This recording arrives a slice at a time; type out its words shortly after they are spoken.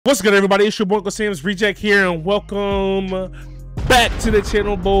What's good, everybody? It's your boy UncleSamsReject here, and welcome back to the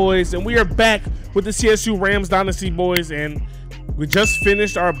channel, boys. And we are back with the CSU Rams Dynasty, boys. And we just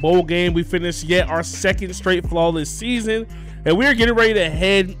finished our bowl game. We finished yet our second straight flawless season, and we are getting ready to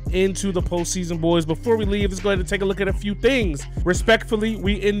head into the postseason, boys. Before we leave, let's go ahead and take a look at a few things. Respectfully,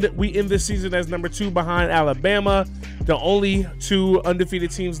 we end this season as number 2 behind Alabama, the only 2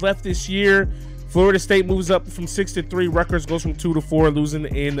 undefeated teams left this year. Florida State moves up from 6 to 3. Rutgers goes from 2 to 4, losing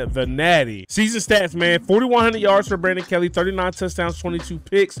in the Natty. Season stats, man: 4,100 yards for Brandon Kelly, 39 touchdowns, 22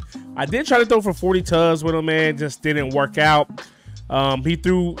 picks. I did try to throw for 40 tugs with him, man. Just didn't work out. He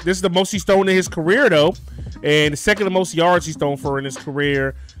threw. This is the most he's thrown in his career, though, and the second the most yards he's thrown for in his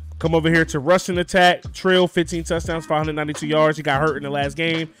career. Come over here to rushing attack. Trill, 15 touchdowns, 592 yards. He got hurt in the last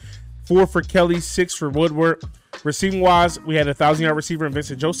game. 4 for Kelly, 6 for Woodward. Receiving wise, we had a 1,000-yard receiver in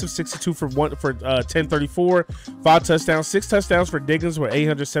Vincent Joseph, 62 for 1034, 5 touchdowns, 6 touchdowns for Diggins with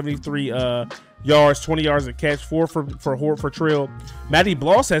 873 yards, 20 yards a catch, 4 for Trill. Matty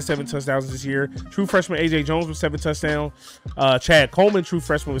Bloss has 7 touchdowns this year. True freshman AJ Jones with 7 touchdowns. Chad Coleman, true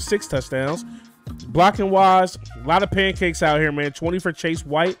freshman, with 6 touchdowns. Blocking wise, a lot of pancakes out here, man. 20 for Chase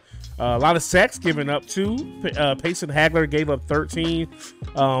White. A lot of sacks given up too. Payson Hagler gave up 13.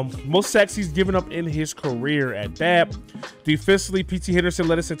 Most sacks he's given up in his career at that. Defensively, P.T. Henderson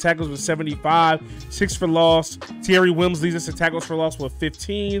led us in tackles with 75, 6 for loss. Thierry Wilms leads us in tackles for loss with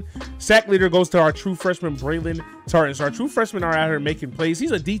 15. Sack leader goes to our true freshman Braylon Tartan. So our true freshmen are out here making plays.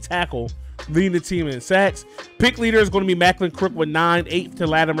 He's a D tackle, leading the team in sacks. Pick leader is going to be Macklin Crook with 9, 8 to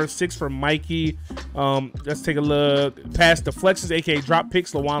Latimer, 6 for Mikey. Let's take a look. Pass deflections, aka drop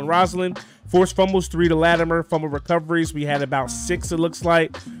picks, Lawan Roslin. Forced fumbles, 3 to Latimer. Fumble recoveries, we had about 6, it looks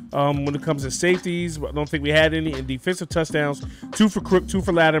like. When it comes to safeties, I don't think we had any. And defensive touchdowns, 2 for Crook, 2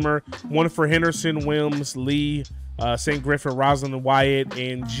 for Latimer, 1 for Henderson, Wilms, Lee, St. Griffin, Roslin, Wyatt,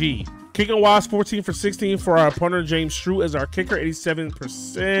 and G. Kicking wise, 14 for 16 for our punter James Stroup as our kicker,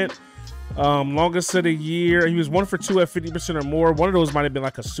 87%. Longest of the year, he was 1 for 2 at 50% or more. One of those might have been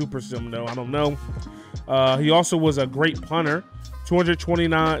like a super sim, though. I don't know. He also was a great punter.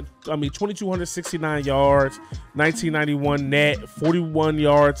 2,269 yards, 1991 net, 41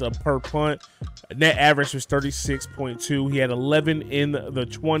 yards per punt. Net average was 36.2. He had 11 in the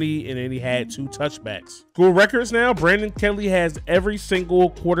 20, and then he had 2 touchbacks. School records now. Brandon Kelly has every single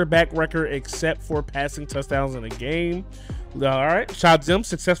quarterback record except for passing touchdowns in a game. All right, shout out to them.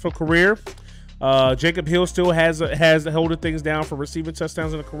 Successful career. Jacob Hill still has holding things down for receiving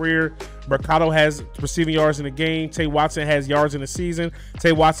touchdowns in a career. Mercado has receiving yards in a game. Tay Watson has yards in a season.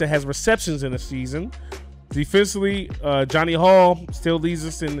 Tay Watson has receptions in a season. Defensively, Johnny Hall still leads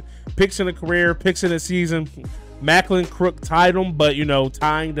us in picks in a career, picks in a season. Macklin Crook tied him, but you know,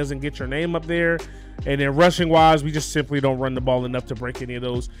 tying doesn't get your name up there. And then rushing wise, we just simply don't run the ball enough to break any of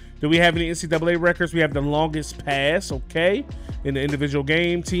those. Do we have any NCAA records? We have the longest pass, okay. In the individual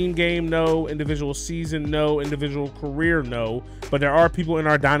game, team game, no. Individual season, no. Individual career, no. But there are people in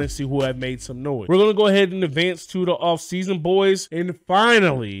our dynasty who have made some noise. We're going to go ahead and advance to the offseason, boys. And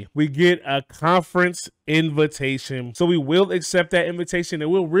finally, we get a conference invitation. So we will accept that invitation,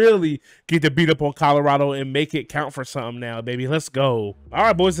 and we'll really get to beat up on Colorado and make it count for something now, baby. Let's go. All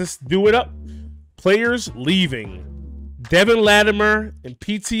right, boys, let's do it up. Players leaving. Devin Latimer and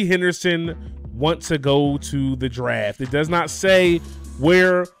P.T. Henderson want to go to the draft. It does not say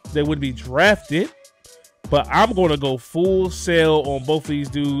where they would be drafted, but I'm going to go full sale on both of these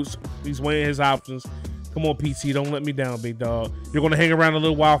dudes. He's weighing his options. Come on, P.T., don't let me down, big dog. You're going to hang around a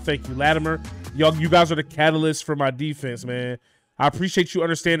little while. Thank you, Latimer. You guys are the catalyst for my defense, man. I appreciate you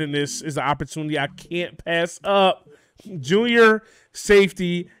understanding this is an opportunity I can't pass up. Junior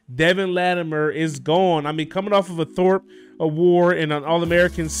safety Devin Latimer is gone. I mean, coming off of a Thorpe Award and an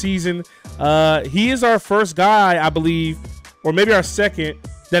All-American season, he is our first guy, I believe, or maybe our second,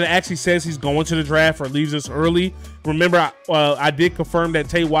 that actually says he's going to the draft or leaves us early. Remember, I did confirm that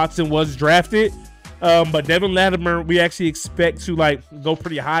Tay Watson was drafted, but Devin Latimer, we actually expect to go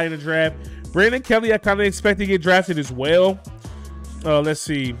pretty high in the draft. Brandon Kelly, I kind of expect to get drafted as well. Let's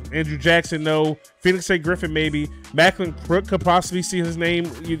see. Andrew Jackson, no. Phoenix St. Griffin, maybe. Macklin Crook could possibly see his name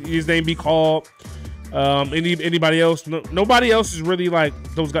be called. Anybody else? No, nobody else is really like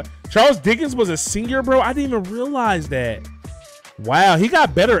those guys. Charles Dickens was a senior, bro. I didn't even realize that. Wow, he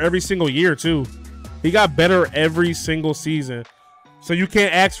got better every single year too. He got better every single season. So you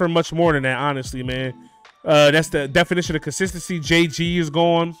can't ask for much more than that, honestly, man. That's the definition of consistency. JG is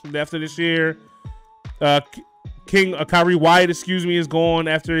gone after this year. Kyrie Wyatt, is gone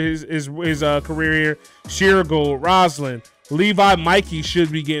after his career here. Shearer, Roslin, Levi, Mikey should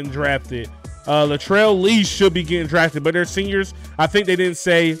be getting drafted. Latrell Lee should be getting drafted, but they're seniors. I think they didn't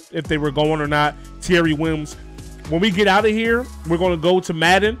say if they were going or not. Terry Williams. When we get out of here, we're going to go to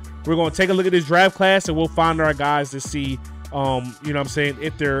Madden. We're going to take a look at this draft class, and we'll find our guys to see, you know what I'm saying,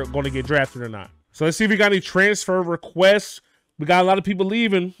 if they're going to get drafted or not. So let's see if we got any transfer requests. We got a lot of people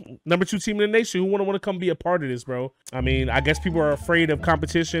leaving. Number 2 team in the nation who want to come be a part of this, bro. I mean, I guess people are afraid of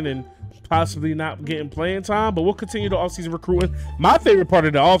competition and possibly not getting playing time, but we'll continue the offseason recruiting. My favorite part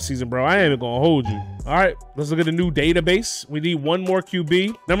of the offseason, bro, I ain't even going to hold you. All right, let's look at the new database. We need one more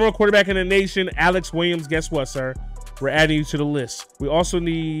QB. Number 1 quarterback in the nation, Alex Williams. Guess what, sir? We're adding you to the list. We also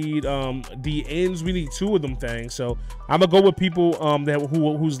need the ends. We need 2 of them things. So I'm going to go with people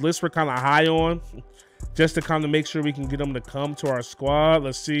whose lists we're kind of high on, just to kind of make sure we can get them to come to our squad.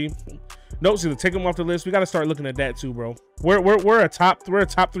 Let's see. Nope, so to take them off the list, we got to start looking at that too, bro. We're a top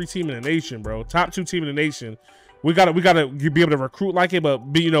 3 team in the nation, bro. Top 2 team in the nation. We gotta be able to recruit like it, but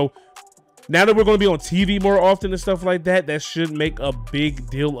you know, now that we're going to be on TV more often and stuff like that, that should make a big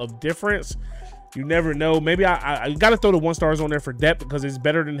deal of difference. You never know. Maybe I got to throw the 1-stars on there for depth because it's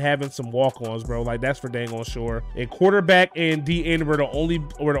better than having some walk-ons, bro. Like, that's for dang on sure. And quarterback and DN were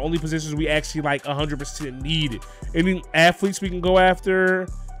the only positions we actually like 100% needed. Any athletes we can go after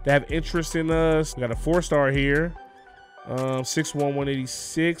that have interest in us? We got a 4-star here, 6'1",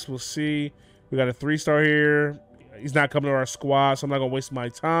 186. We'll see. We got a 3-star here. He's not coming to our squad, so I'm not gonna waste my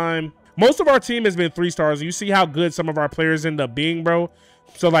time. Most of our team has been 3-stars. You see how good some of our players end up being, bro.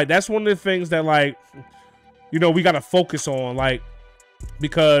 So, like, that's one of the things that, like, you know, we got to focus on, like,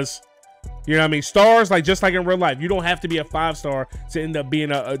 because, you know what I mean, stars, like, just like in real life, you don't have to be a 5-star to end up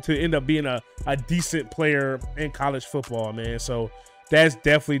being a decent player in college football, man. So that's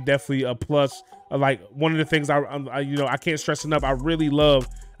definitely a plus. Like, one of the things you know, I can't stress enough, I really love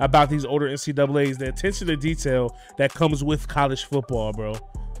about these older NCAAs, the attention to detail that comes with college football, bro.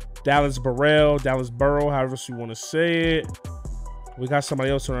 Dallas Burrow, however you want to say it. We got somebody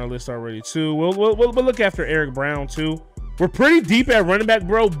else on our list already too. We'll look after Eric Brown too. We're pretty deep at running back,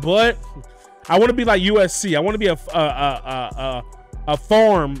 bro, but I want to be like USC. I want to be a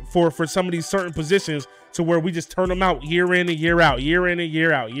farm for some of these certain positions to where we just turn them out year in and year out, year in and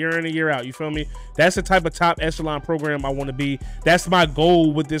year out, year in and year out. You feel me? That's the type of top echelon program I want to be. That's my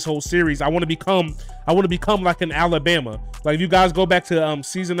goal with this whole series. I want to become like an Alabama. Like, if you guys go back to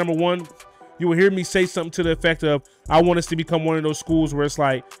season number 1, you will hear me say something to the effect of, I want us to become one of those schools where it's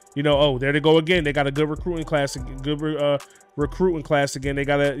like, you know, oh, there they go again. They got a good recruiting class, recruiting class again. They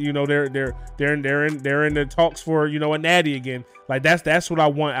got a, you know, they're in the talks for, you know, a natty again. Like, that's what I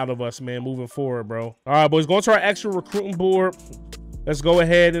want out of us, man, moving forward, bro. All right, boys, going to our actual recruiting board. Let's go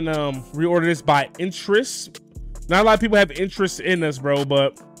ahead and reorder this by interest. Not a lot of people have interest in us, bro,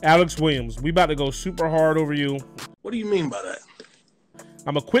 but Alex Williams, we about to go super hard over you. What do you mean by that?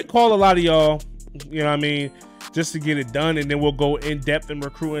 I'm a quick call a lot of y'all, you know what I mean, just to get it done, and then we'll go in depth in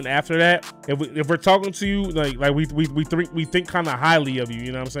recruiting after that. If we're talking to you, like we think kind of highly of you,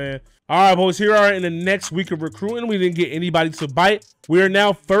 you know what I'm saying? All right, boys, here are in the next week of recruiting. We didn't get anybody to bite. We are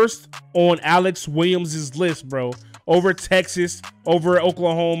now first on Alex Williams's list, bro. Over Texas, over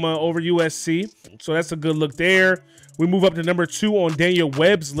Oklahoma, over USC. So that's a good look there. We move up to number 2 on Daniel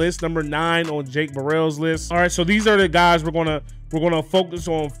Webb's list, number 9 on Jake Burrell's list. All right, so these are the guys we're gonna focus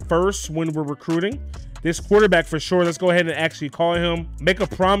on first when we're recruiting. This quarterback for sure. Let's go ahead and actually call him. Make a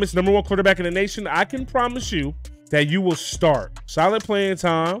promise. Number 1 quarterback in the nation. I can promise you that you will start solid playing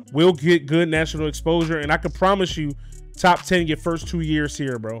time. We'll get good national exposure, and I can promise you top 10 your first 2 years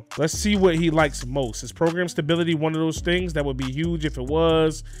here, bro. Let's see what he likes most. Is program stability one of those things? That would be huge if it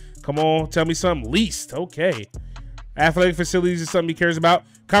was. Come on, tell me something. Least. Okay. Athletic facilities is something he cares about.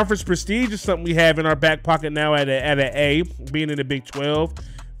 Conference prestige is something we have in our back pocket now at an A, being in the Big 12.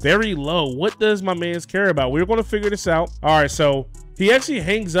 Very low. What does my man's care about? We're going to figure this out. All right, so he actually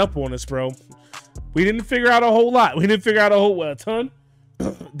hangs up on us, bro. We didn't figure out a whole lot. We didn't figure out a ton.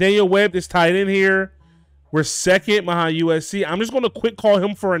 Daniel Webb is tied in here. We're second behind USC. I'm just going to quick call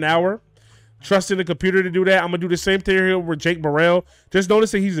him for an hour. Trusting the computer to do that. I'm going to do the same thing here with Jake Burrell. Just notice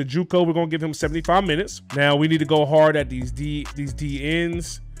that he's a JUCO. We're going to give him 75 minutes. Now, we need to go hard at these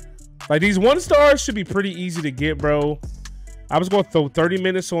DNs. Like, these 1-stars should be pretty easy to get, bro. I was going to throw 30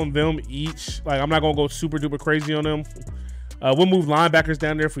 minutes on them each. Like, I'm not going to go super duper crazy on them. We'll move linebackers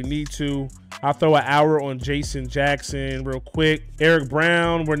down there if we need to. I'll throw an hour on Jason Jackson real quick. Eric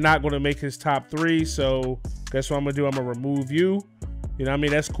Brown, we're not going to make his top 3. So guess what I'm going to do? I'm going to remove you. You know what I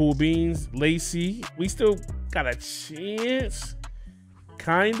mean? That's cool beans. Lacey, we still got a chance,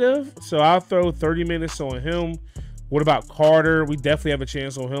 kind of. So I'll throw 30 minutes on him. What about Carter? We definitely have a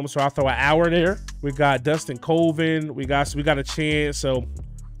chance on him. So I'll throw an hour there. We got Dustin Colvin. We got a chance. So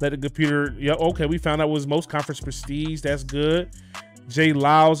Let the computer, yeah, okay, we found out what was most conference prestige. That's good. Jay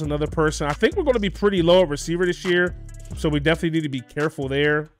Lyles, another person. I think we're going to be pretty low at receiver this year, so we definitely need to be careful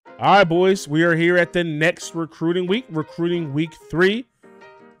there. All right, boys, we are here at the next recruiting week week 3.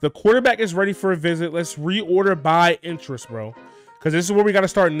 The quarterback is ready for a visit. Let's reorder by interest, bro, because this is where we got to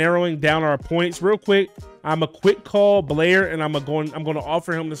start narrowing down our points real quick. I'm a quick call Blair, and I'm going to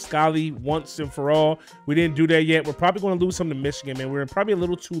offer him to Scally once and for all. We didn't do that yet. We're probably going to lose some to Michigan, man. We're probably a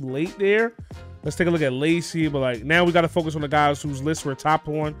little too late there. Let's take a look at Lacey, but like now we got to focus on the guys whose lists we're top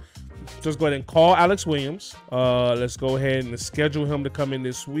on. Just go ahead and call Alex Williams. Let's go ahead and schedule him to come in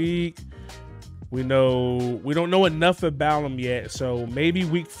this week. We don't know enough about him yet, so maybe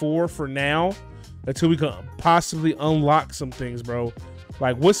week 4 for now until we can possibly unlock some things, bro.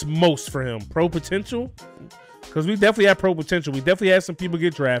 Like, what's most for him? Pro potential? Because we definitely have pro potential. We definitely had some people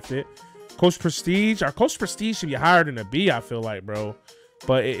get drafted. Coach Prestige. Our Coach Prestige should be higher than a B, I feel like, bro.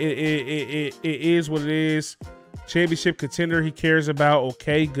 But it is what it is. Championship contender he cares about.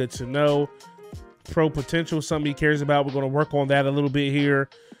 Okay, good to know. Pro potential, something he cares about. We're going to work on that a little bit here.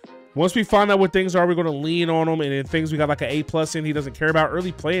 Once we find out what things are, we're going to lean on him. And then things we got like an A+ in, he doesn't care about.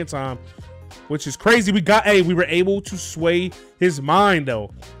 Early playing time, which is crazy. We were able to sway his mind, though.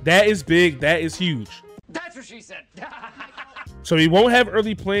 That is big. That is huge. That's what she said. So he won't have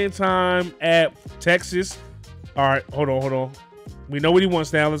early playing time at Texas. All right, hold on. We know what he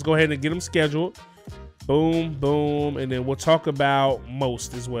wants now. Let's go ahead and get him scheduled. Boom, boom. And then we'll talk about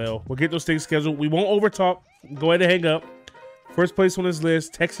most as well. We'll get those things scheduled. We won't overtalk. Go ahead and hang up. First place on his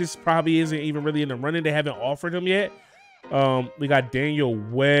list. Texas probably isn't even really in the running. They haven't offered him yet. We got Daniel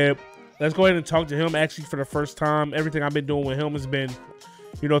Webb. Let's go ahead and talk to him actually for the first time. Everything I've been doing with him has been,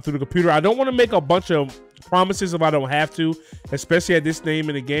 through the computer. I don't want to make a bunch of promises if I don't have to, especially at this name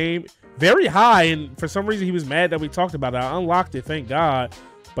in the game. Very high, and for some reason he was mad that we talked about it. I unlocked it, thank God.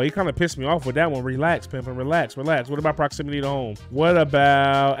 But he kind of pissed me off with that one. Relax, pimpin', relax. What about proximity to home? What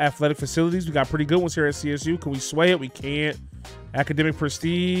about athletic facilities? We got pretty good ones here at CSU. Can we sway it? We can't. Academic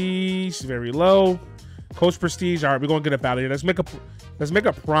prestige, very low. Coach prestige, all right, we're gonna get up out of here. Let's make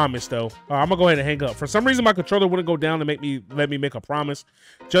a promise though. I'm gonna go ahead and hang up. For some reason, my controller wouldn't go down to let me make a promise.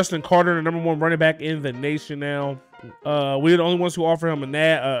 Justin Carter, the #1 running back in the nation now. We're the only ones who offer him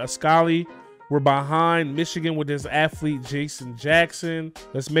a Scally. We're behind Michigan with his athlete, Jason Jackson.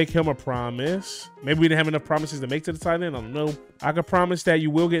 Let's make him a promise. Maybe we didn't have enough promises to make to the tight end. I don't know. I can promise that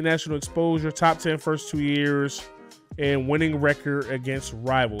you will get national exposure, top 10 first 2 years, and winning record against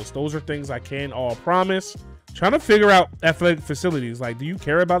rivals. Those are things I can all promise. Trying to figure out athletic facilities. Like, do you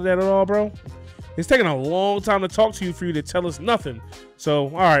care about that at all, bro? It's taking a long time to talk to you for you to tell us nothing. So,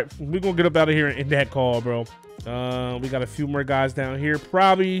 all right, we're going to get up out of here and end that call, bro. We got a few more guys down here.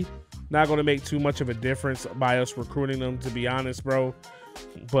 Probably not going to make too much of a difference by us recruiting them, to be honest, bro.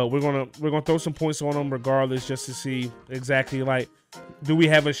 But we're gonna throw some points on them regardless, just to see exactly, like, do we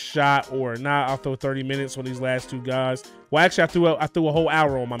have a shot or not. I'll throw 30 minutes on these last 2 guys. Well, actually, I threw a whole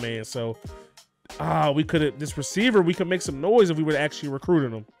hour on my man. So, this receiver, we could make some noise if we were actually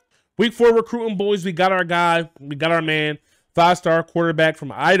recruiting him. Week 4 recruiting, boys. We got our guy. We got our man. 5-star quarterback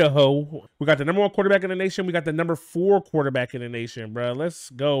from Idaho. We got the #1 quarterback in the nation. We got the #4 quarterback in the nation, bro. Let's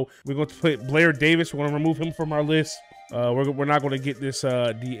go. We're going to put Blair Davis. We're going to remove him from our list. We're not going to get this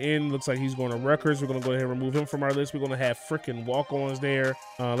DN. Looks like he's going to Rutgers. We're going to go ahead and remove him from our list. We're going to have freaking walk-ons there.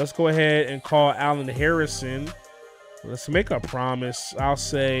 Let's go ahead and call Allen Harrison. Let's make a promise. I'll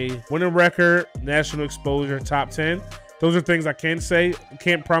say winning record, national exposure, top 10. Those are things I can say. I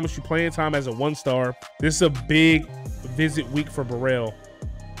can't promise you playing time as a 1-star. This is a big visit week for Burrell.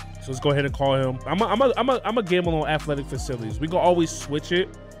 So let's go ahead and call him. I'm a gamble on athletic facilities. We can always switch it,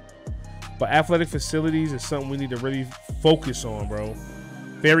 but athletic facilities is something we need to really focus on, bro.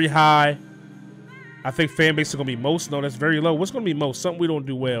 Very high. I think fan base is gonna be most. No, that's very low. What's gonna be most? Something we don't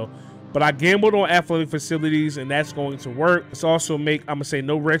do well. But I gambled on athletic facilities, and that's going to work. Let's also make, I'm gonna say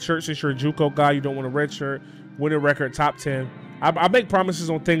no red shirt. Since you're a JUCO guy, you don't want a red shirt. Winning record, top 10. I make promises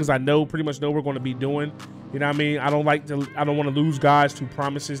on things I pretty much know we're going to be doing. You know what I mean? I don't want to lose guys to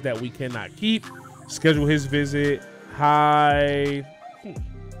promises that we cannot keep. Schedule his visit. High.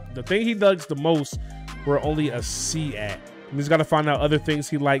 The thing he does the most, we're only a C at. He's got to find out other things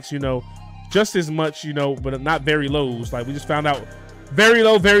he likes, just as much, but not very lows. Like, we just found out very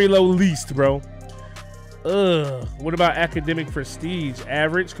low least, bro. What about academic prestige?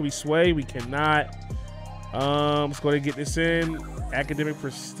 Average? Can we sway? We cannot. Let's go ahead and get this in. Academic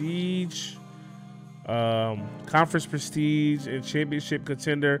prestige, conference prestige, and championship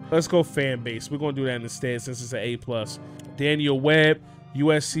contender. Let's go fan base. We're gonna do that instead since it's an A+. Daniel Webb,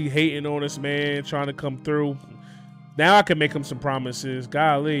 USC hating on us, man, trying to come through. Now I can make him some promises.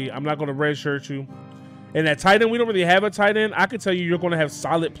 Golly, I'm not going to redshirt you. And that tight end, we don't really have a tight end. I can tell you're going to have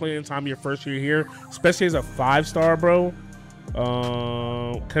solid playing time your first year here, especially as a 5-star, bro.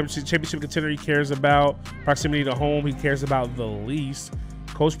 Championship contender he cares about. Proximity to home he cares about the least.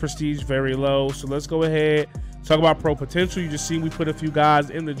 Coach prestige very low. So let's go ahead, talk about pro potential. You just seen we put a few guys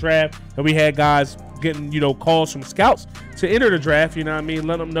in the draft, and we had guys getting, you know, calls from scouts to enter the draft. You know what I mean?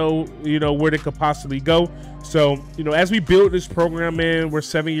 Let them know, you know, where they could possibly go. So, you know, as we build this program, man, we're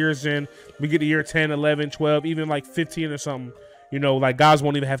 7 years in. We get to year 10, 11, 12, even like 15 or something. You know, like guys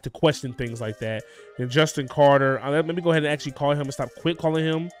won't even have to question things like that. And Justin Carter, let me go ahead and actually call him and stop quit calling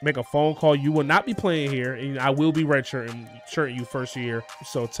him. Make a phone call. You will not be playing here, and I will be redshirting you first year.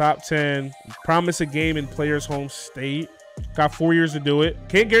 So top 10, promise a game in players' home state. Got 4 years to do it.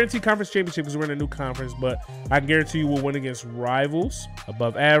 Can't guarantee conference championship because we're in a new conference, but I can guarantee you we'll win against rivals.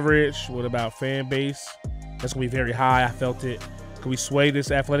 Above average. What about fan base? That's gonna be very high. I felt it. Can we sway this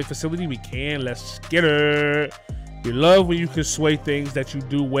athletic facility? We can. Let's get it. You love when you can sway things that you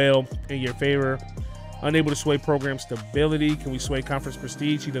do well in your favor. Unable to sway program stability. Can we sway conference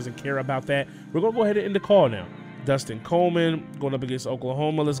prestige? He doesn't care about that. We're going to go ahead and end the call now. Dustin Coleman going up against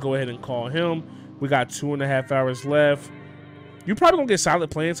Oklahoma. Let's go ahead and call him. We got 2.5 hours left. You're probably going to get solid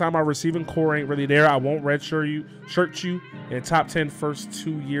playing time. Our receiving core ain't really there. I won't shirt you in top 10 first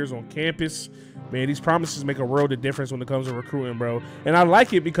 2 years on campus. Man, these promises make a world of difference when it comes to recruiting, bro. And I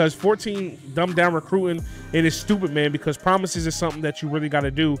like it because 14 dumbed down recruiting, it is stupid, man, because promises is something that you really got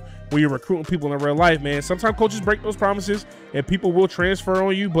to do when you're recruiting people in real life, man. Sometimes coaches break those promises and people will transfer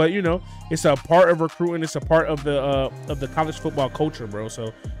on you, but, you know, it's a part of recruiting. It's a part of the college football culture, bro.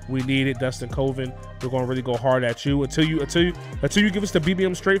 So we need it. Dustin Coven, we're going to really go hard at you until you give us the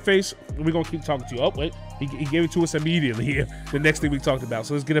BBM straight face. We're going to keep talking to you. Oh, wait, he gave it to us immediately. The next thing we talked about.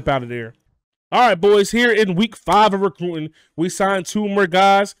 So let's get up out of there. All right, boys, here in week 5 of recruiting, we signed 2 more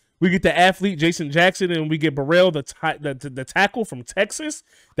guys. We get the athlete, Jason Jackson, and we get Burrell, the tackle from Texas.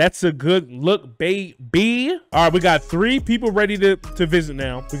 That's a good look, baby. All right, we got 3 people ready to visit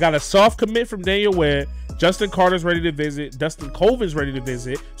now. We got a soft commit from Daniel Webb. Justin Carter's ready to visit. Dustin Colvin's ready to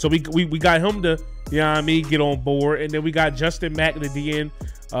visit. So we got him to, you know what I mean, get on board. And then we got Justin Mack, the DN.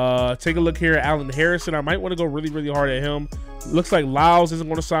 Take a look here at Allen Harrison. I might want to go really, really hard at him. Looks like Lyles isn't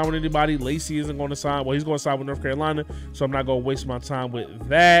going to sign with anybody. Lacey isn't going to sign. Well, he's going to sign with North Carolina, so I'm not going to waste my time with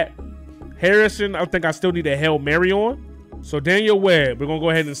that. Harrison, I think I still need a Hail Mary on. So Daniel Webb, we're going to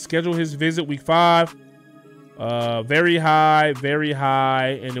go ahead and schedule his visit week 5. Very high,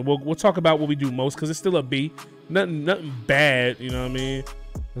 and then we'll talk about what we do most because it's still a B. Nothing bad, you know what I mean?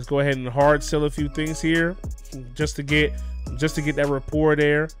 Let's go ahead and hard sell a few things here just to get that rapport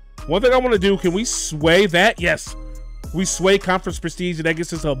there. One thing I want to do, can we sway that? Yes. We sway conference prestige, and that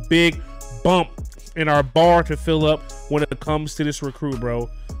gets us a big bump in our bar to fill up when it comes to this recruit, bro.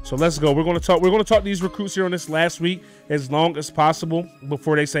 So let's go. We're gonna talk these recruits here on this last week as long as possible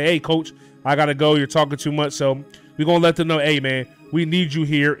before they say, hey, coach, I gotta go. You're talking too much. So we're gonna let them know, hey, man, we need you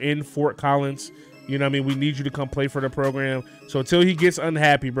here in Fort Collins. You know what I mean? We need you to come play for the program. So until he gets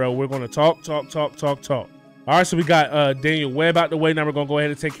unhappy, bro, we're gonna talk. All right, so we got Daniel Webb out the way. Now we're going to go ahead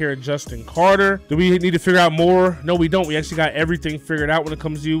and take care of Justin Carter. Do we need to figure out more? No, we don't. We actually got everything figured out when it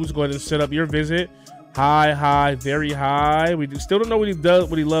comes to you. Let's go ahead and set up your visit. High, very high. We still don't know what he does,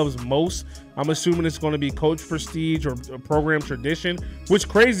 what he loves most. I'm assuming it's going to be coach prestige or program tradition, which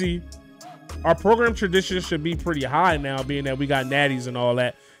crazy. Our program tradition should be pretty high now, being that we got natties and all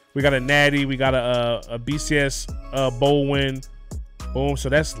that. We got a natty. We got a BCS bowl win. Boom, so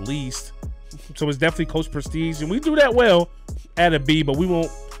that's least. So it's definitely coach prestige, and we do that well at a B, but we'll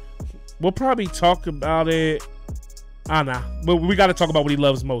probably talk about it. Nah, but we got to talk about what he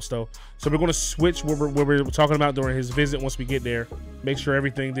loves most, though. So we're going to switch what we're talking about during his visit once we get there. Make sure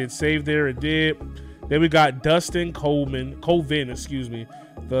everything did save there. It did. Then we got Dustin Colvin,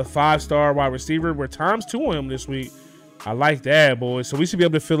 the 5-star wide receiver. We're ×2 on him this week. I like that, boys. So we should be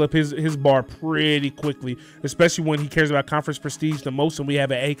able to fill up his bar pretty quickly, especially when he cares about conference prestige the most, and we have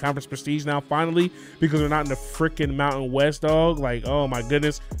an A conference prestige now finally because we're not in the freaking Mountain West, dog. Like, oh my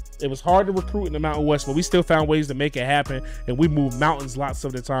goodness. It was hard to recruit in the Mountain West, but we still found ways to make it happen, and we move mountains lots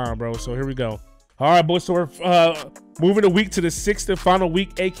of the time, bro. So here we go. All right, boys. So we're moving a week to the 6th and final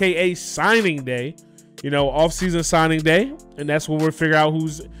week, aka signing day. You know, off-season signing day, and that's when we'll figure out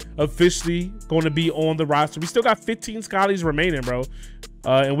who's officially going to be on the roster. We still got 15 Scotties remaining, bro.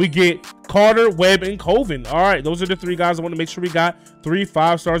 And we get Carter, Webb, and Colvin. All right, those are the 3 guys I want to make sure we got 3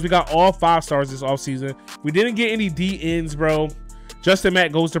 5-stars. We got all 5 stars this offseason. We didn't get any DNs, bro. Justin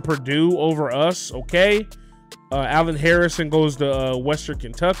Mack goes to Purdue over us, okay? Allen Harrison goes to Western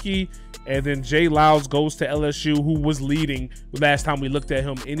Kentucky. And then Jay Lyles goes to LSU, who was leading last time we looked at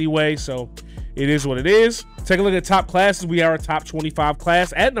him anyway. So it is what it is. Take a look at top classes. We are a top 25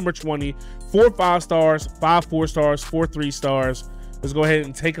 class at number 20. 4 5-stars, 5 4-stars, 4 3-stars. Let's go ahead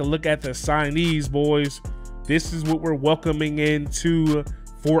and take a look at the signees, boys. This is what we're welcoming into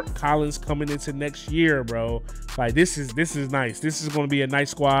Fort Collins coming into next year, bro. Like, this is nice. This is going to be a nice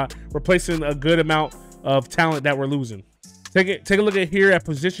squad, replacing a good amount of talent that we're losing. Take a look at here at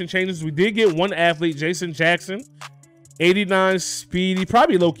position changes. We did get one athlete, Jason Jackson, 89 speed. He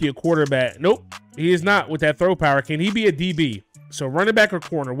probably low-key a quarterback. Nope, he is not with that throw power. Can he be a DB? So running back or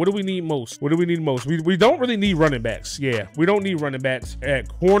corner, what do we need most? What do we need most? We don't really need running backs. Yeah, we don't need running backs. At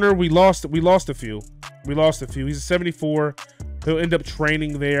corner, we lost a few. We lost a few. He's a 74. He'll end up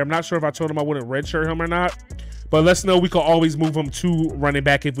training there. I'm not sure if I told him I wouldn't redshirt him or not. But let's know we could always move him to running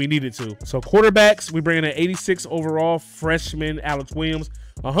back if we needed to. So quarterbacks, we bring in an 86 overall freshman, Alex Williams.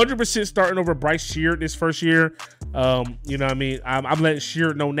 100% starting over Bryce Sheard this first year. You know what I mean? I'm letting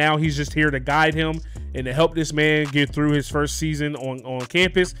Sheard know now he's just here to guide him and to help this man get through his first season on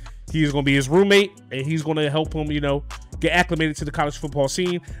campus. He's going to be his roommate, and he's going to help him, you know, get acclimated to the college football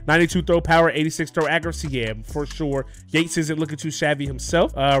scene. 92 throw power, 86 throw accuracy. Yeah, for sure. Yates isn't looking too savvy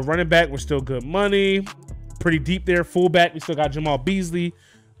himself. Running back, we're still good money. Pretty deep there. Fullback, we still got Jamal Beasley.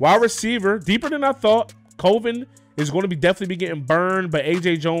 Wide receiver, deeper than I thought. Colvin is going to be definitely be getting burned, but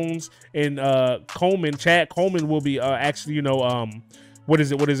AJ Jones and Chad Coleman will be actually, you know,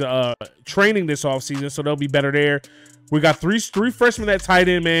 training this offseason, so they'll be better there. We got three freshmen at tight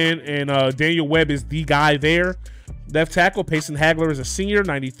end, man, and Daniel Webb is the guy there. Left tackle, Payson Hagler is a senior,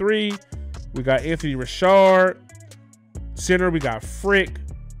 93. We got Anthony Richard. Center, we got Frick.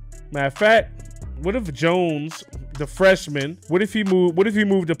 Matter of fact, what if Jones, the freshman, what if he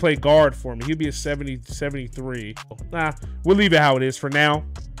moved to play guard for me? He'd be a 73. Nah, we'll leave it how it is for now.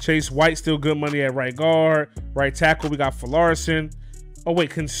 Chase White, still good money at right guard. Right tackle, we got Falarson. Oh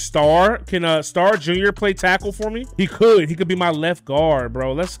wait, can Star Jr. play tackle for me? He could be my left guard,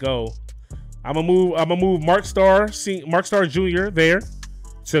 bro. Let's go. I'm gonna move Mark Star Jr. there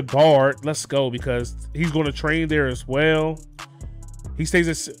to guard. Let's go, because he's gonna train there as well. He stays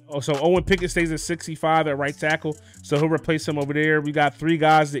at, so Owen Pickett stays at 65 at right tackle, so he'll replace him over there. We got 3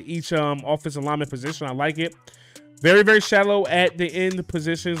 guys at each offensive lineman position. I like it. Very, very shallow at the end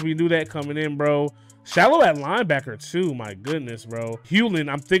positions. We knew that coming in, bro. Shallow at linebacker too. My goodness, bro. Hewlin,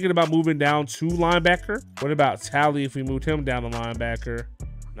 I'm thinking about moving down to linebacker. What about Tally if we moved him down to linebacker?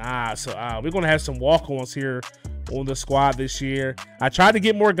 Nah, so we're gonna have some walk-ons here on the squad this year. I tried to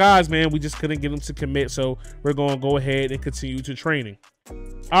get more guys, man. We just couldn't get them to commit, so we're gonna go ahead and continue to training.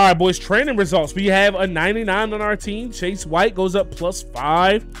 All right, boys, training results. We have a 99 on our team. Chase White goes up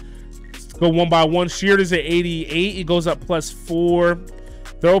 +5. Let's go one by one. Sheard is at 88. He goes up +4.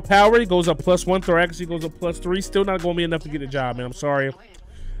 Throw power, he goes up +1. Throw accuracy goes up +3. Still not going to be enough to get a job, man. I'm sorry.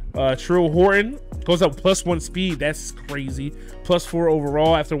 Trill Horton goes up +1 speed. That's crazy. +4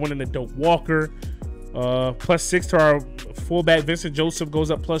 overall after winning the Dope Walker. +6 to our fullback Vincent Joseph goes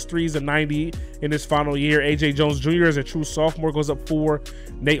up +3. He's a 90 in his final year. AJ Jones Jr. is a true sophomore, goes up 4.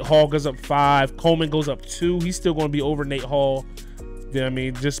 Nate Hall goes up 5. Coleman goes up 2. He's still going to be over Nate Hall. You know what I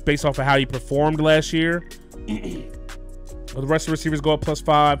mean, just based off of how he performed last year. The rest of the receivers go up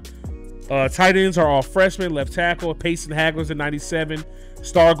 +5. Tight ends are all freshmen. Left tackle, Payson Hagler's a 97.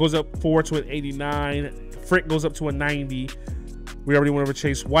 Star goes up 4 to an 89. Frick goes up to a 90. We already went over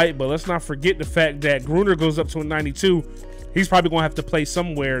Chase White, but let's not forget the fact that Gruner goes up to a 92. He's probably going to have to play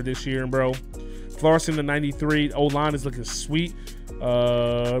somewhere this year, bro. Florison to 93. O-line is looking sweet.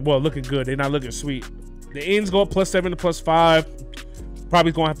 Well, looking good. They're not looking sweet. The ends go up +7 to +5.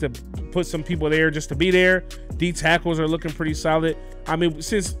 Probably going to have to put some people there just to be there. D tackles are looking pretty solid. I mean,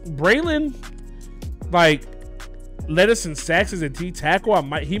 since Braylon, like, led us in sacks as a D tackle,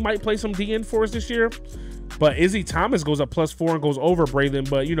 he might play some DN for us this year. But Izzy Thomas goes up +4 and goes over Braylon.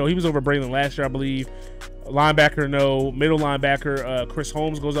 But, you know, he was over Braylon last year, I believe. Linebacker, no. Middle linebacker, Chris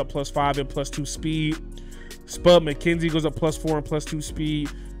Holmes goes up +5 and +2 speed. Spud McKenzie goes up +4 and +2 speed.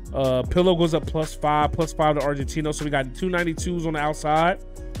 Pillow goes up +5 to Argentino. So we got 292s on the outside.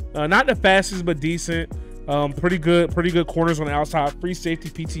 Not the fastest, but decent. Pretty good corners on the outside. Free safety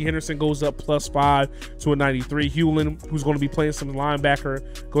PT Henderson goes up +5 to a 93. Hewlin, who's going to be playing some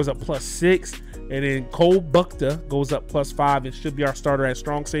linebacker, goes up +6. And then Cole Buckta goes up +5 and should be our starter at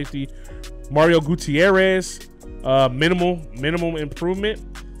strong safety. Mario Gutierrez, minimal improvement.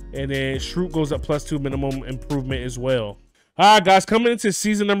 And then Shroot goes up +2, minimum improvement as well. All right, guys, coming into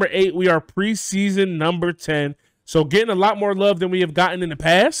season number 8, we are preseason number 10. So getting a lot more love than we have gotten in the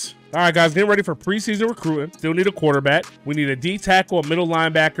past. All right, guys, getting ready for preseason recruiting. Still need a quarterback. We need a D tackle, a middle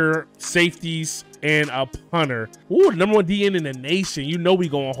linebacker, safeties, and a punter. Ooh, number 1 DN in the nation. You know we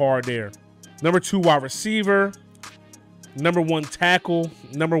going hard there. Number 2 wide receiver. Number 1 tackle.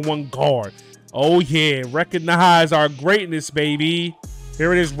 Number 1 guard. Oh, yeah. Recognize our greatness, baby.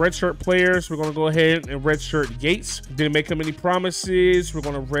 Here it is, redshirt players. We're going to go ahead and redshirt Yates. Didn't make him any promises. We're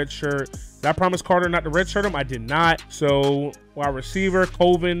going to redshirt. Did I promise Carter not to redshirt him? I did not. So, wide receiver,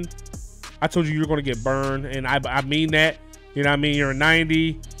 Colvin. I told you were going to get burned, and I mean that. You know what I mean? You're a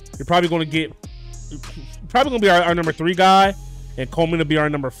 90. You're probably going to be our number 3 guy, and Coleman will be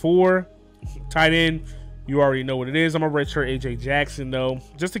our number 4. Tight end, you already know what it is. I'm going to redshirt A.J. Jackson, though,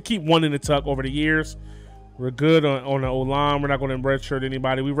 just to keep one in the tuck over the years. We're good on the O-line. We're not going to redshirt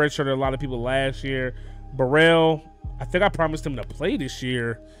anybody. We redshirted a lot of people last year. Burrell, I think I promised him to play this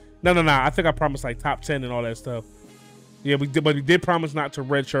year. No. I think I promised like top 10 and all that stuff. Yeah, we did, but we did promise not to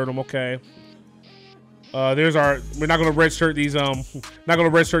redshirt him. Okay. There's our. We're not going to redshirt these. Not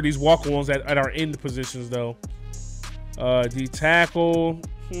going to redshirt these walk-ons at our end positions though. D tackle.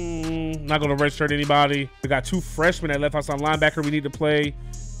 Not going to redshirt anybody. We got 2 freshmen at left outside linebacker. We need to play.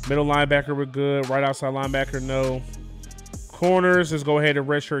 Middle linebacker, we're good. Right outside linebacker, no. Corners, let's go ahead and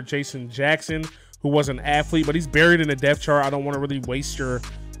redshirt Jason Jackson, who was an athlete, but he's buried in the depth chart. I don't want to really waste your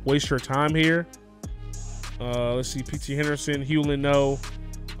time here. Let's see, P.T. Henderson, Hewlin, no.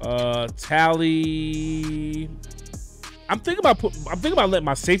 Tally. I'm thinking about letting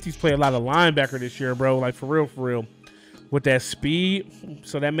my safeties play a lot of linebacker this year, bro. Like for real. With that speed.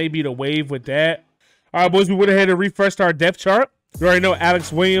 So that may be the wave with that. All right, boys, we went ahead and refreshed our depth chart. You already know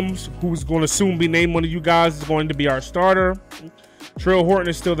Alex Williams, who's going to soon be named one of you guys, is going to be our starter. Trill Horton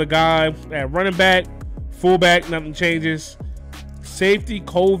is still the guy at running back. Fullback, nothing changes. Safety,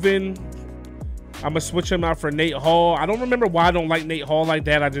 Colvin. I'm going to switch him out for Nate Hall. I don't remember why I don't like Nate Hall like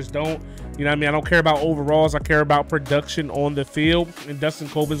that. I just don't. You know what I mean? I don't care about overalls. I care about production on the field. And Dustin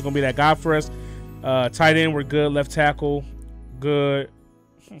Colvin's going to be that guy for us. Tight end, we're good. Left tackle, good.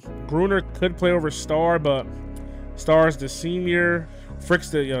 Gruner could play over Starr, but Starr's the senior.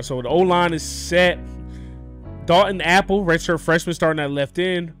 Frick's the, so the O-line is set. Dalton Apple, redshirt freshman, starting at left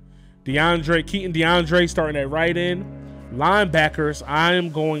end. Keaton DeAndre starting at right end. Linebackers,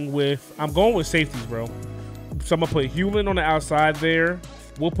 I'm going with safeties, bro. So I'm gonna put Hewlin on the outside there.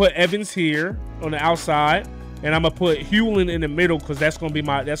 We'll put Evans here on the outside, and I'm gonna put Hewlin in the middle because that's gonna be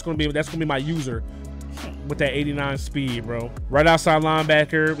my user with that 89 speed, bro. Right outside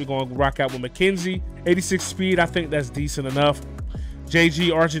linebacker, we're gonna rock out with McKenzie. 86 speed, I think that's decent enough. JG,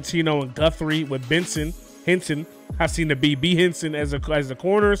 Argentino, and Guthrie with Henson. I've seen the B Henson as the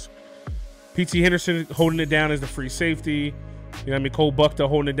corners. P.T. Henderson holding it down as the free safety. You know what I mean? Cole Buckner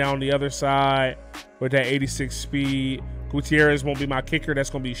holding it down on the other side with that 86 speed. Gutierrez won't be my kicker. That's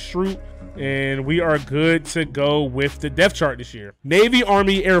going to be Schrute. And we are good to go with the depth chart this year. Navy,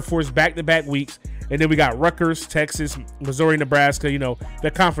 Army, Air Force back-to-back weeks. And then we got Rutgers, Texas, Missouri, Nebraska, you know,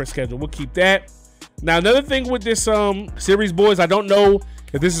 the conference schedule. We'll keep that. Now, another thing with this series, boys, I don't know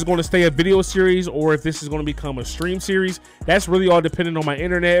if this is going to stay a video series or if this is going to become a stream series. That's really all dependent on my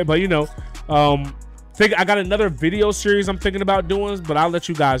internet. But, you know, I got another video series I'm thinking about doing, but I'll let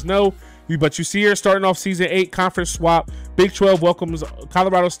you guys know. But you see here, starting off season 8, conference swap. Big 12 welcomes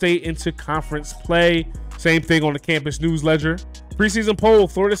Colorado State into conference play. Same thing on the campus news ledger. Preseason poll: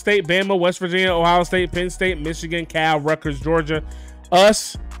 Florida State, Bama, West Virginia, Ohio State, Penn State, Michigan, Cal, Rutgers, Georgia.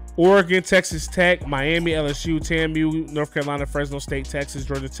 Us, Oregon, Texas Tech, Miami, LSU, TAMU, North Carolina, Fresno State, Texas,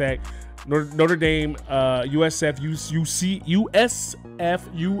 Georgia Tech, Notre Dame, USF,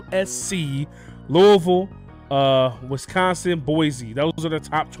 USC, Louisville, Wisconsin, Boise. Those are the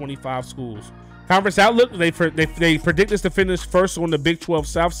top 25 schools. Conference outlook: they predict us to finish first on the Big 12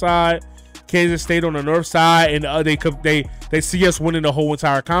 South side, Kansas State on the North side, and they see us winning the whole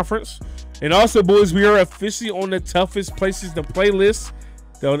entire conference. And also, boys, we are officially on the toughest places to play list.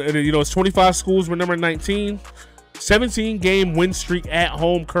 You know, it's 25 schools. We're number 19. 17-game win streak at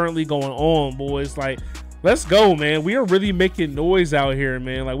home currently going on, boys. Like, let's go, man. We are really making noise out here,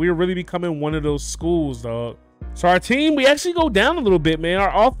 man. Like, we are really becoming one of those schools, dog. So our team, we actually go down a little bit, man.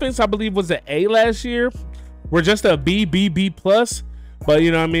 Our offense, I believe, was an A last year. We're just a B+. But,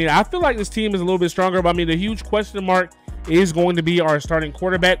 you know what I mean? I feel like this team is a little bit stronger. But, I mean, the huge question mark is going to be our starting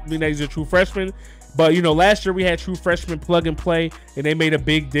quarterback. I mean, he's a true freshman. But, you know, last year we had true freshmen plug and play, and they made a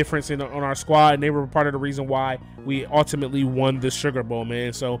big difference on our squad, and they were part of the reason why we ultimately won the Sugar Bowl,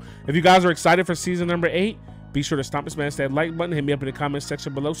 man. So if you guys are excited for season number 8, be sure to smash that like button. Hit me up in the comment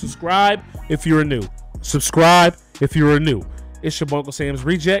section below. Subscribe if you're new. Subscribe if you're new. It's your boy Uncle Sam's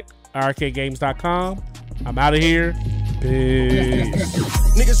Reject, rkgames.com. I'm out of here. Peace.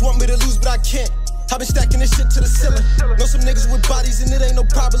 Niggas want me to lose, but I can't. I've been stacking this shit to the ceiling. Know some niggas with bodies and it ain't no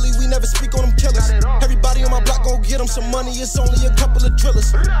probably. We never speak on them killers. Everybody on my block gon' get them some money. It's only a couple of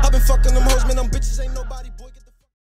drillers. I've been fucking them hoes, man. Them bitches ain't nobody.